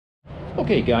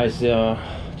Okay guys,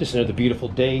 just another beautiful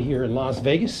day here in Las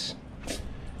Vegas.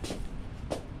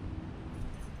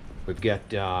 We've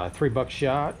got 3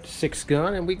 buckshot, 6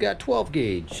 gun, and we got 12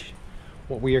 gauge.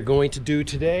 What we are going to do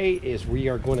today is we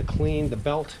are going to clean the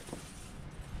belt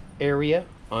area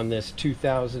on this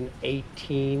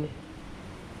 2018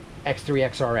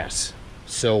 X3XRS.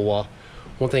 So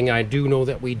one thing I do know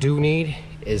that we do need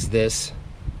is this.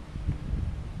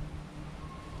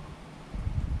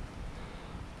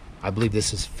 I believe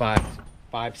this is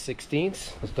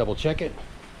 5/16. Let's double check it.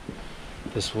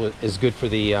 This is good for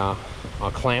the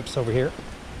clamps over here.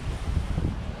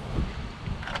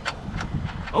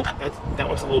 Oh, that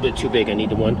one's a little bit too big. I need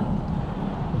the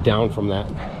one down from that.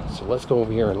 So let's go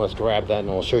over here and let's grab that, and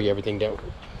I'll show you everything that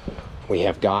we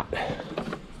have got.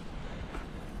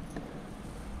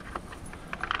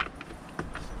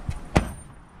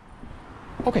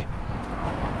 Okay.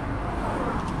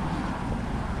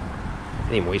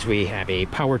 Anyways, we have a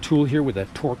power tool here with a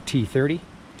torque T30,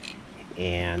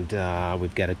 and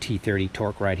we've got a T30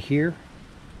 torque right here.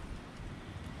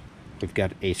 We've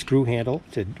got a screw handle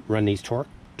to run these torque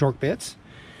bits.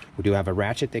 We do have a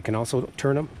ratchet that can also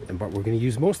turn them, but we're going to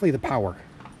use mostly the power.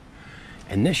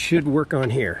 And this should work on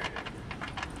here.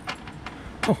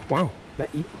 Oh wow,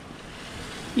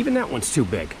 even that one's too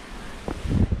big.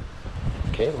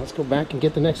 Okay, let's go back and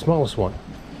get the next smallest one.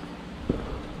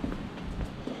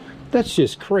 That's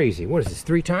just crazy. What is this,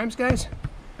 3 times, guys?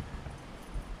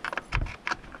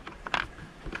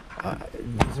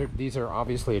 These are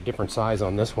obviously a different size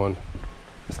on this one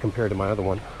as compared to my other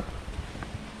one.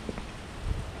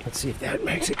 Let's see if that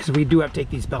makes it, because we do have to take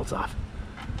these belts off.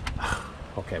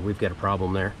 Okay, we've got a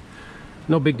problem there.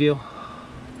 No big deal.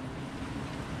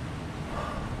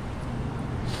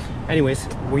 Anyways,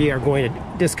 we are going to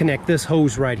disconnect this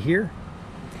hose right here.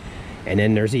 And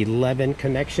then there's 11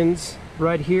 connections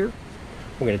right here.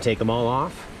 We're going to take them all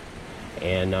off,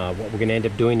 and what we're going to end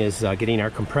up doing is getting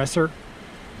our compressor,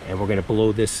 and we're going to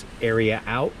blow this area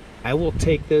out. I will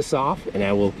take this off and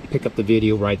I will pick up the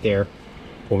video right there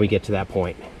when we get to that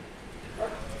point.